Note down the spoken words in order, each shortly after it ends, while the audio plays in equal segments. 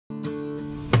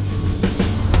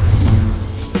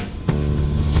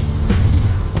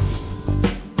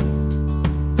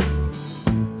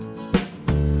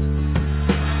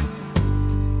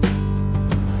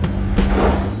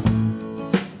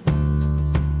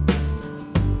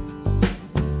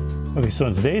Okay, so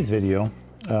in today's video,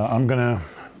 I'm gonna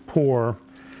pour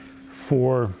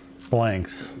 4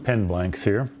 blanks, pen blanks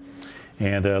here.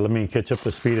 And let me catch up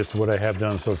to speed as to what I have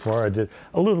done so far. I did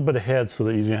a little bit ahead so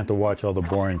that you didn't have to watch all the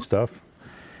boring stuff.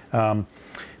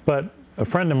 But a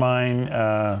friend of mine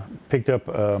picked up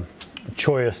a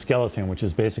cholla skeleton, which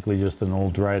is basically just an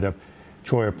old dried up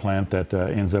cholla plant that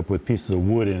ends up with pieces of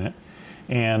wood in it.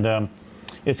 And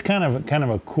it's kind of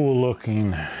a cool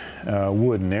looking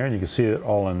wood in there, and you can see it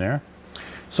all in there.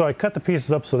 So I cut the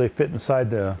pieces up so they fit inside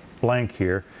the blank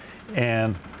here,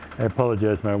 and I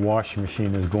apologize, my washing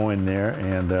machine is going there,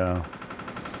 and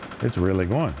it's really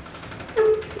going.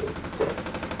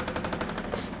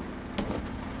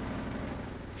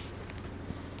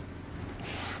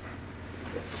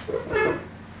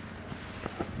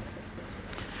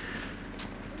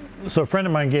 So a friend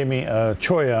of mine gave me a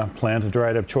cholla plant, a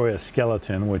dried up cholla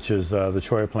skeleton, which is the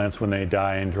cholla plants when they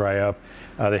die and dry up.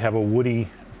 They have a woody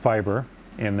fiber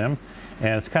in them,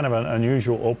 and it's kind of an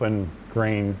unusual open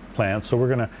grain plant. So we're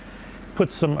going to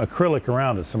put some acrylic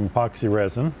around it, some epoxy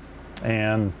resin.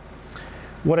 And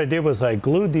what I did was I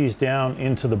glued these down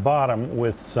into the bottom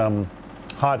with some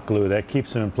hot glue that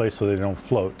keeps them in place so they don't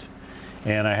float.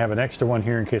 And I have an extra one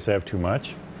here in case I have too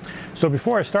much. So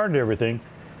before I started everything,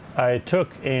 I took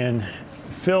and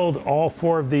filled all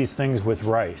 4 of these things with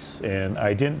rice, and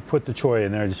I didn't put the cholla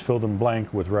in there, I just filled them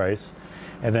blank with rice,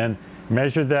 and then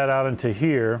measured that out into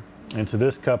here, into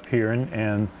this cup here,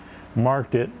 and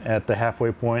marked it at the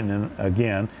halfway point, and then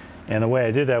again. And the way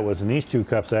I did that was in these 2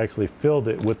 cups I actually filled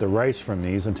it with the rice from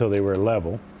these until they were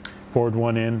level, poured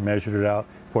one in, measured it out,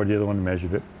 poured the other one,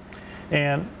 measured it.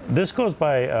 And this goes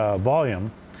by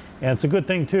volume. And it's a good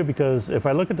thing too, because if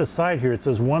I look at the side here, it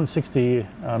says 160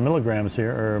 milligrams here,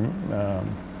 or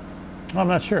I'm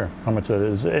not sure how much that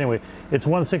is. Anyway, it's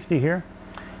 160 here,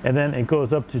 and then it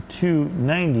goes up to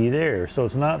 290 there. So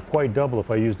it's not quite double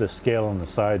if I use the scale on the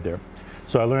side there.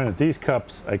 So I learned that these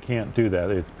cups, I can't do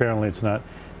that. Apparently it's not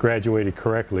graduated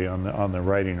correctly on the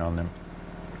writing on them.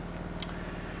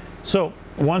 So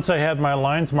once I had my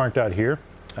lines marked out here,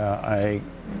 I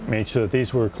made sure that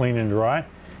these were clean and dry.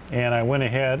 And I went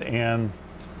ahead and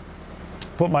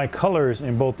put my colors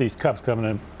in both these cups, because I'm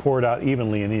going to pour it out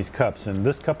evenly in these cups. In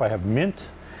this cup I have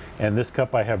mint, and this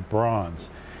cup I have bronze.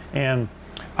 And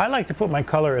I like to put my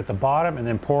color at the bottom and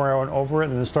then pour on over it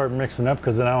and then start mixing up,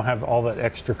 because then I don't have all that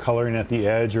extra coloring at the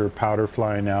edge or powder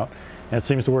flying out. And it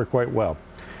seems to work quite well.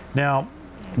 Now,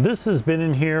 this has been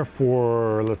in here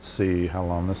for, let's see how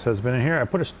long this has been in here. I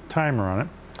put a timer on it.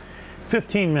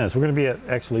 15 minutes. We're going to be at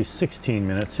actually 16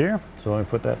 minutes here. So let me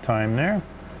put that time there.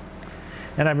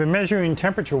 And I've been measuring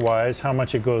temperature-wise how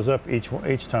much it goes up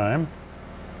each time.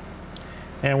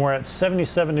 And we're at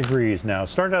 77 degrees now. It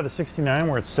started out at 69,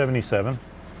 we're at 77.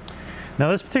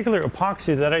 Now this particular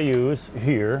epoxy that I use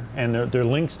here, and there are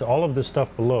links to all of this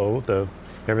stuff below,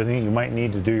 everything you might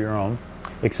need to do your own,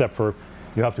 except for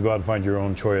you have to go out and find your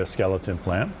own cholla skeleton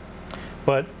plant.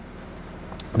 But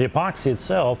the epoxy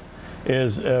itself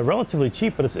is relatively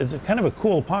cheap, but it's kind of a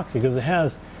cool epoxy because it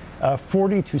has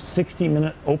 40 to 60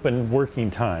 minute open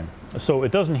working time. So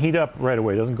it doesn't heat up right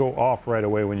away, it doesn't go off right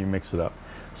away when you mix it up.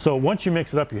 So once you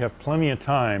mix it up, you have plenty of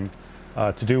time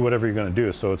to do whatever you're going to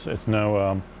do. So it's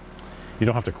no, you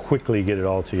don't have to quickly get it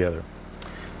all together.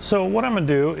 So what I'm going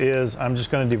to do is I'm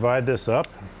just going to divide this up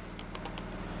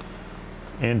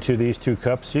into these 2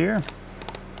 cups here.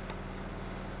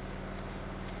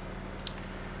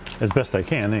 As best I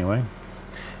can anyway.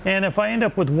 And if I end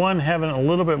up with one having a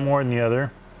little bit more than the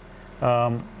other,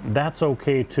 that's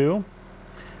okay too.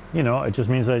 You know, it just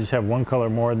means I just have one color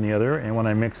more than the other, and when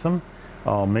I mix them,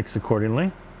 I'll mix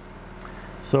accordingly.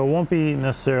 So it won't be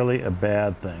necessarily a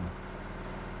bad thing.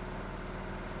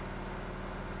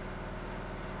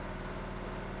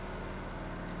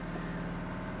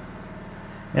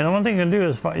 And the one thing you can do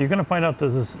is you're going to find out that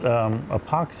this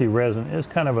epoxy resin is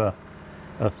kind of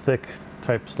a thick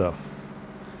type stuff.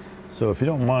 So if you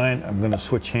don't mind, I'm going to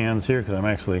switch hands here because I'm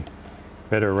actually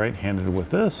better right-handed with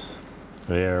this.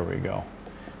 There we go.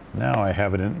 Now I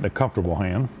have it in the comfortable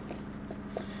hand,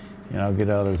 and I'll get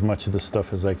out as much of this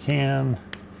stuff as I can,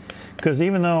 because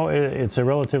even though it's a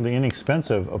relatively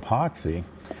inexpensive epoxy,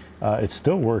 it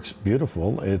still works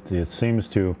beautiful. It seems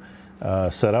to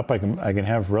set up. I can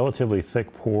have relatively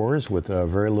thick pores with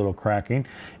very little cracking,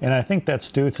 and I think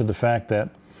that's due to the fact that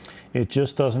it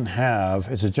just doesn't have,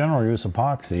 it's a general use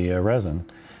epoxy resin,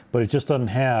 but it just doesn't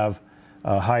have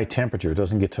a high temperature. It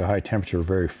doesn't get to a high temperature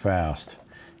very fast.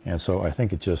 And so I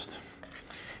think it just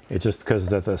because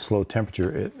it's at that slow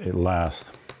temperature, it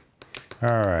lasts. All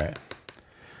right.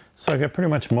 So I got pretty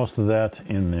much most of that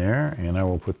in there, and I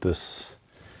will put this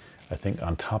I think,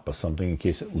 on top of something in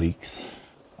case it leaks.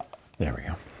 There we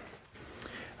go.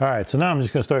 All right, so now I'm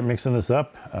just going to start mixing this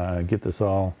up, get this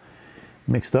all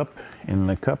mixed up in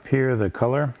the cup here, the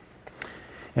color.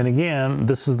 And again,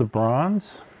 this is the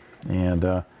bronze, and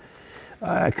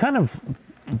I kind of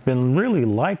been really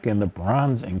liking the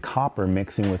bronze and copper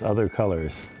mixing with other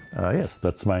colors. Yes,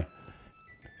 that's my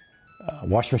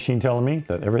wash machine telling me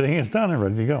that everything is done and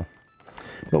ready to go.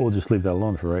 But we'll just leave that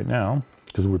alone for right now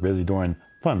because we're busy doing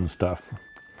fun stuff.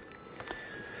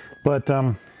 But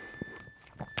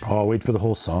I'll wait for the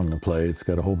whole song to play. It's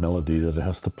got a whole melody that it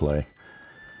has to play.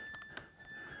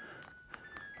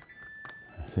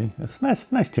 See, it's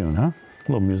nice tune, huh?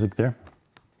 A little music there.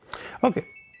 Okay.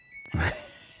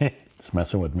 It's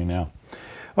messing with me now.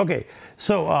 Okay,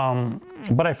 so,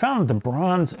 but I found the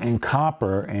bronze and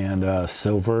copper and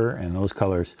silver and those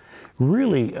colors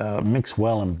really mix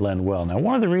well and blend well. Now,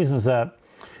 one of the reasons that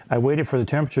I waited for the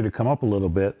temperature to come up a little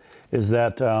bit is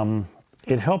that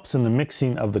it helps in the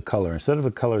mixing of the color. Instead of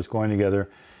the colors going together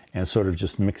and sort of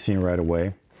just mixing right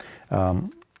away,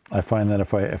 I find that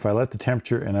if I let the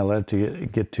temperature and I let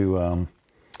it get to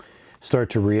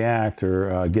start to react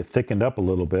or get thickened up a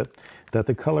little bit, that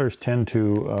the colors tend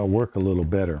to work a little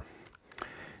better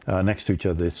next to each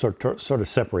other. They sort of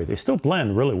separate. They still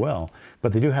blend really well,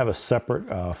 but they do have a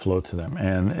separate flow to them,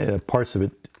 and parts of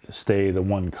it stay the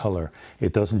one color.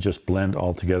 It doesn't just blend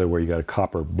all together where you got a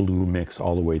copper blue mix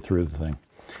all the way through the thing.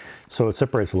 So it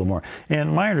separates a little more.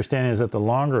 And my understanding is that the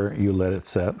longer you let it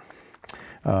set,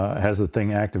 as the thing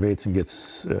activates and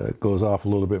gets goes off a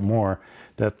little bit more,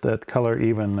 that color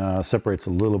even separates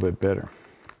a little bit better.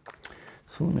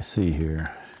 So let me see here.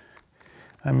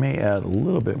 I may add a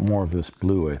little bit more of this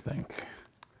blue, I think.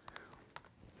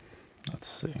 Let's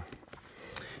see.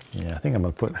 Yeah, I think I'm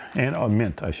going to put, and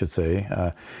mint, I should say.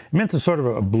 Mint is sort of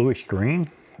a bluish green,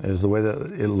 is the way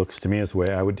that it looks to me, is the way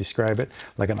I would describe it.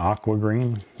 Like an aqua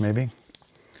green, maybe.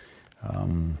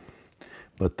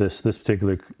 But this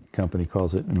particular company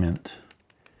calls it mint.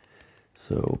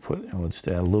 So we'll just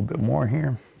add a little bit more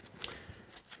here.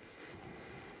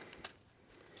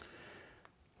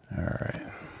 All right.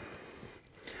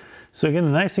 So again,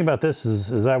 the nice thing about this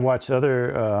is I watched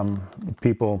other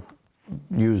people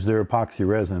use their epoxy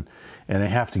resin, and they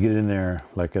have to get in there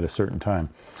like at a certain time.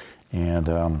 And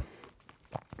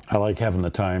I like having the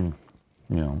time,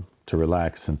 you know, to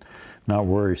relax and not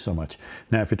worry so much.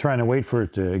 Now, if you're trying to wait for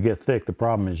it to get thick, the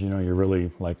problem is, you know, you're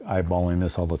really like eyeballing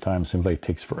this all the time. It seems like it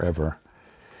takes forever,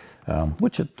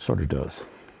 which it sort of does.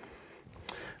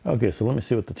 Okay, so let me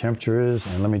see what the temperature is,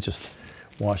 and let me just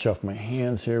wash off my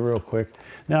hands here real quick.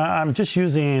 Now, I'm just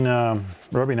using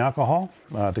rubbing alcohol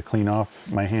to clean off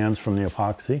my hands from the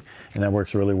epoxy, and that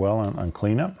works really well on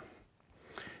cleanup.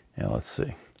 Yeah, let's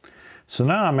see. So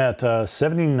now I'm at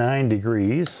 79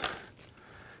 degrees.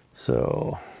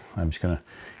 So I'm just gonna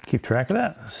keep track of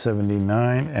that.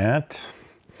 79 at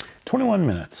 21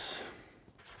 minutes.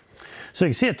 So you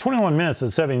can see at 21 minutes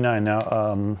at 79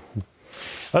 now.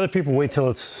 Other people wait till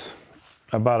it's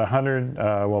about 100,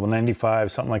 well,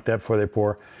 95, something like that before they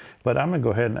pour. But I'm gonna go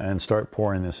ahead and start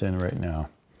pouring this in right now.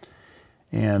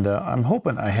 And I'm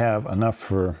hoping I have enough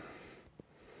for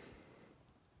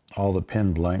all the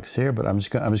pin blanks here, but I'm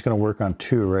just gonna work on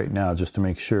 2 right now just to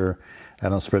make sure I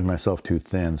don't spread myself too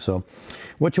thin. So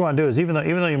what you want to do is, even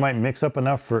though you might mix up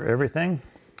enough for everything,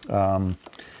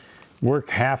 work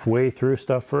halfway through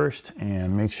stuff first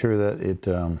and make sure that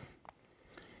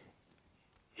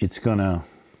it's gonna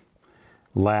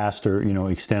last, or, you know,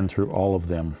 extend through all of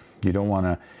them. You don't want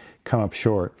to come up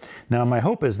short. Now, my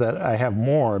hope is that I have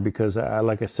more, because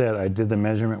like I said, I did the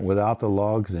measurement without the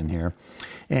logs in here,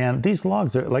 and these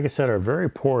logs are, like I said, are very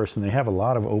porous and they have a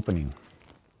lot of opening.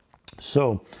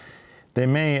 So they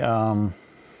may,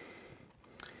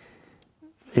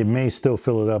 it may still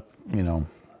fill it up, you know.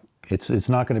 It's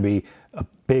not going to be a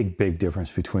big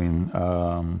difference between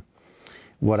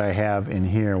what I have in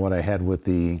here, what I had with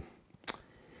the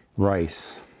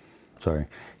rice. Sorry,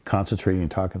 concentrating and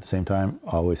talking at the same time,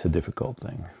 always a difficult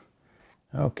thing.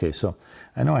 Okay, so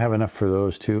I know I have enough for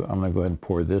those two. I'm going to go ahead and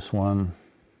pour this one,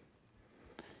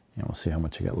 and we'll see how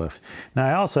much I got left. Now,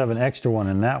 I also have an extra one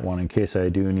in that one in case I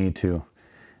do need to.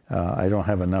 I don't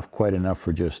have quite enough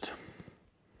for just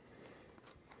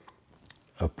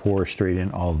a pour straight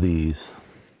in all these.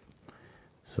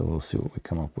 So we'll see what we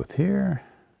come up with here.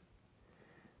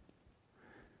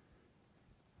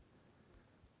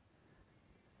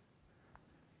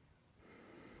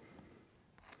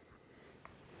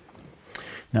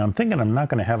 Now, I'm thinking I'm not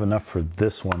going to have enough for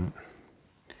this one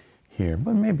here,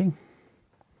 but maybe.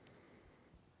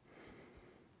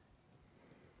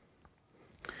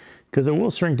 because it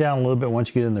will shrink down a little bit. Once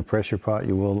you get in the pressure pot,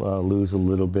 you will lose a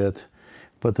little bit.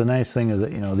 But the nice thing is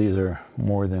that, you know, these are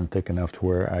more than thick enough to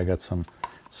where I got some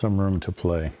room to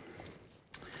play.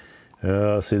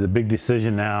 See, the big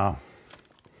decision now,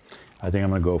 I think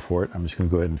I'm gonna go for it. I'm just gonna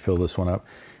go ahead and fill this one up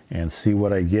and see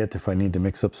what I get. If I need to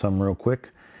mix up some real quick,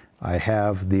 I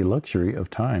have the luxury of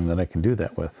time that I can do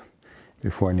that with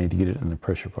before I need to get it in the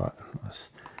pressure pot.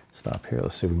 Let's stop here.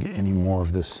 Let's see if we can get any more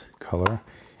of this color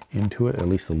into it, at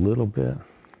least a little bit.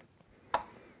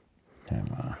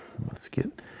 And let's get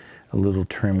a little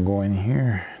trim going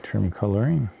here, trim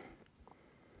coloring.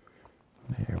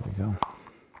 There we go.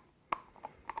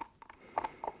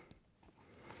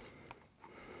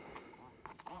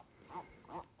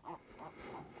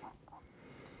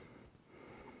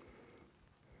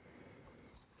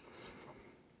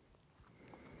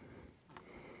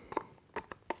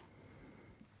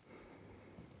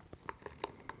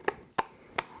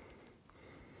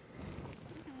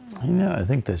 You know, I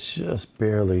think that's just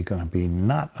barely going to be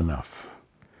not enough.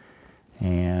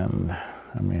 And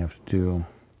I may have to do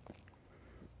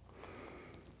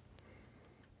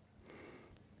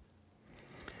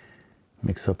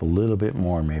mix up a little bit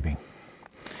more maybe.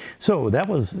 So that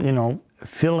was, you know,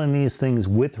 filling these things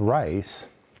with rice.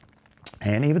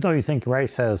 And even though you think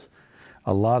rice has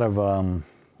a lot of,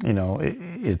 you know,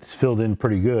 it's filled in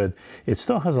pretty good, it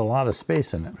still has a lot of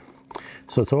space in it.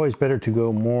 So it's always better to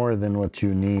go more than what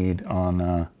you need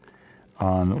on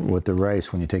with the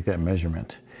rice when you take that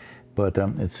measurement. But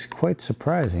it's quite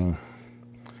surprising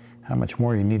how much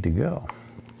more you need to go,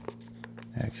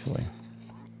 actually.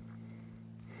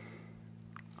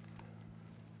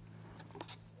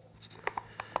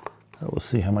 We'll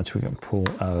see how much we can pull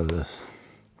out of this.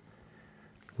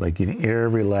 Like getting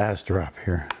every last drop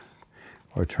here,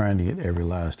 or trying to get every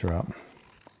last drop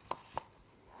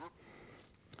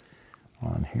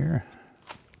on here.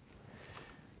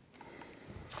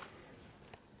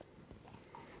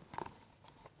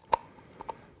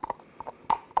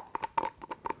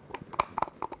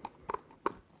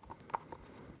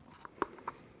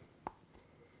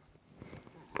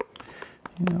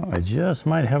 You know, I just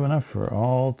might have enough for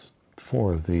all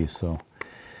 4 of these, so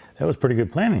that was pretty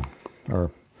good planning, or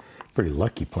pretty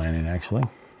lucky planning actually.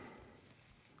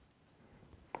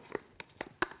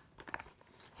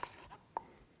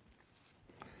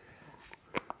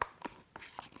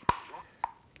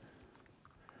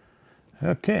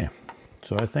 Okay,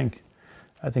 so I think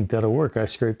that'll work. I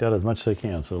scraped out as much as I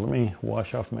can, so let me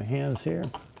wash off my hands here.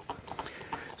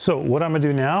 So what I'm gonna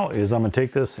do now is I'm gonna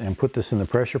take this and put this in the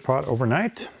pressure pot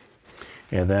overnight,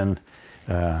 and then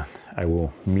I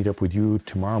will meet up with you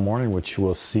tomorrow morning, which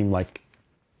will seem like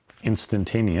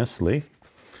instantaneously.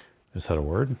 Is that a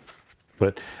word?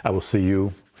 But I will see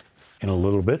you in a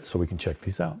little bit so we can check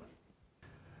these out.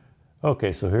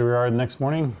 Okay, so here we are the next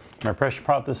morning. My pressure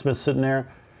pot, this has been sitting there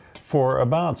for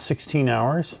about 16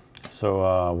 hours.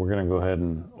 So we're gonna go ahead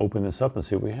and open this up and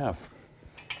see what we have.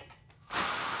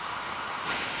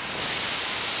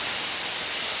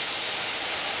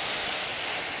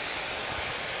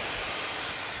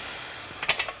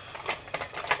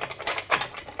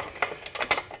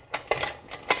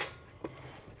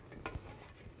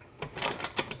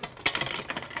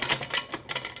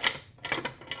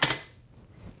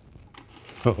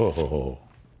 Oh.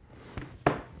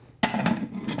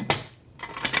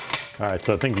 All right,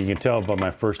 so I think you can tell by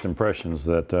my first impressions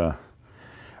that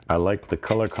I like the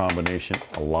color combination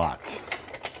a lot.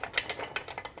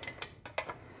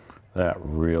 That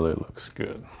really looks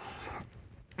good.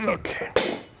 Okay,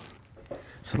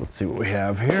 so let's see what we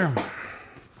have here.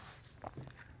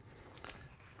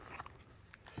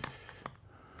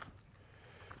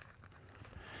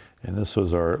 And this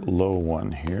was our low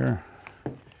one here.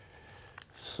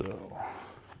 So,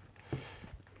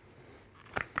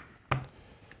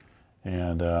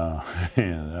 and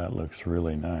that looks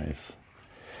really nice.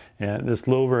 And this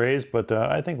little raised, but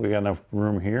I think we got enough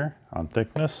room here on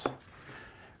thickness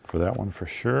for that one for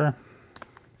sure.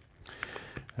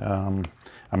 I'm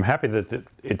happy that it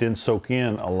didn't soak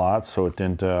in a lot, so it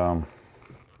didn't.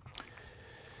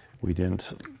 We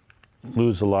didn't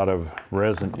lose a lot of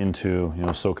resin into, you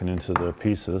know, soaking into the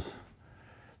pieces.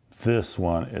 This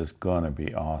one is gonna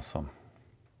be awesome.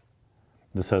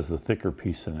 This has the thicker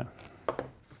piece in it.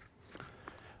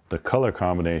 The color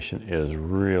combination is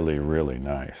really, really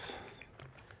nice.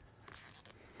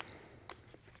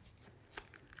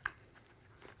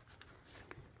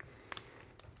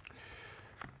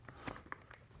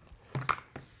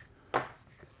 Let's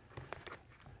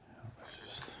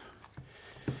just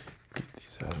get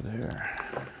these out of there.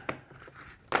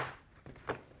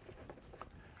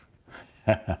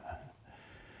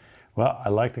 Well, I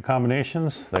like the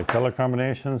combinations, the color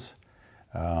combinations.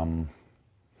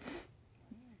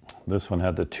 This one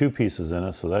had the 2 pieces in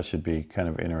it, so that should be kind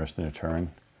of interesting to turn.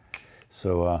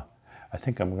 So I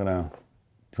think I'm gonna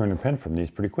turn the pen from these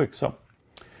pretty quick. So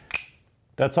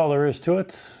that's all there is to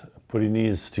it. Putting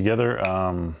these together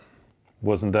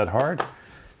wasn't that hard.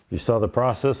 You saw the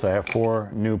process. I have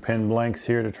 4 new pen blanks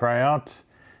here to try out.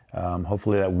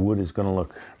 Hopefully that wood is gonna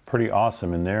look pretty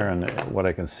awesome in there, and what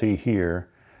I can see here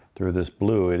through this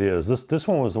blue, it is. This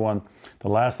one was the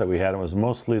last that we had. It was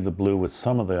mostly the blue with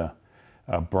some of the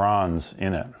bronze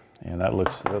in it, and that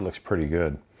looks pretty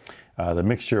good. The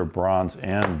mixture of bronze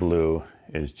and blue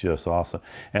is just awesome,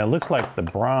 and it looks like the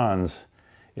bronze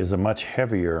is a much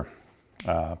heavier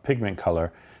pigment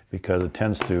color because it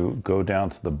tends to go down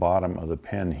to the bottom of the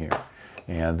pen here,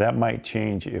 and that might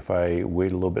change if I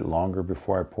wait a little bit longer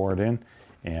before I pour it in,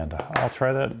 and I'll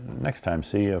try that next time,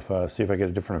 see if I get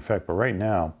a different effect. But right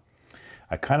now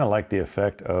I kind of like the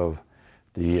effect of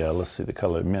the let's see, the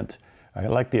color mint. I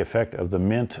like the effect of the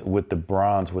mint with the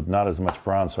bronze, with not as much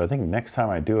bronze. So I think next time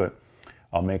I do it,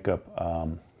 I'll make up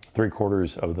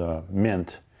 3/4 of the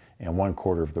mint and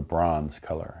 1/4 of the bronze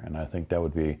color. And I think that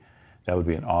would be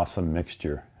an awesome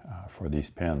mixture for these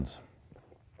pens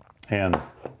and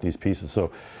these pieces.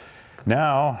 So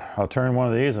now I'll turn one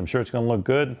of these. I'm sure it's going to look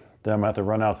good. Then I'm going to have to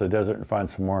run out to the desert and find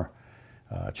some more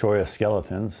cholla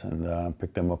skeletons and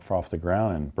pick them up off the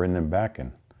ground and bring them back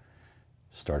and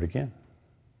start again.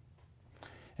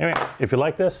 Anyway, if you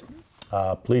like this,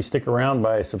 please stick around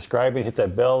by subscribing, hit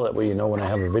that bell, that way you know when I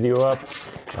have a video up.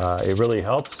 It really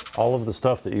helps. All of the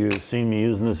stuff that you've seen me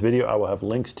use in this video, I will have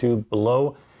links to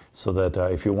below, so that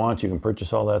if you want, you can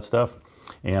purchase all that stuff.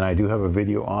 And I do have a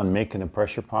video on making a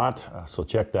pressure pot, so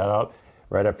check that out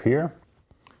right up here.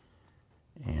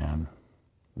 And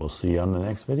we'll see you on the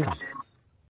next video.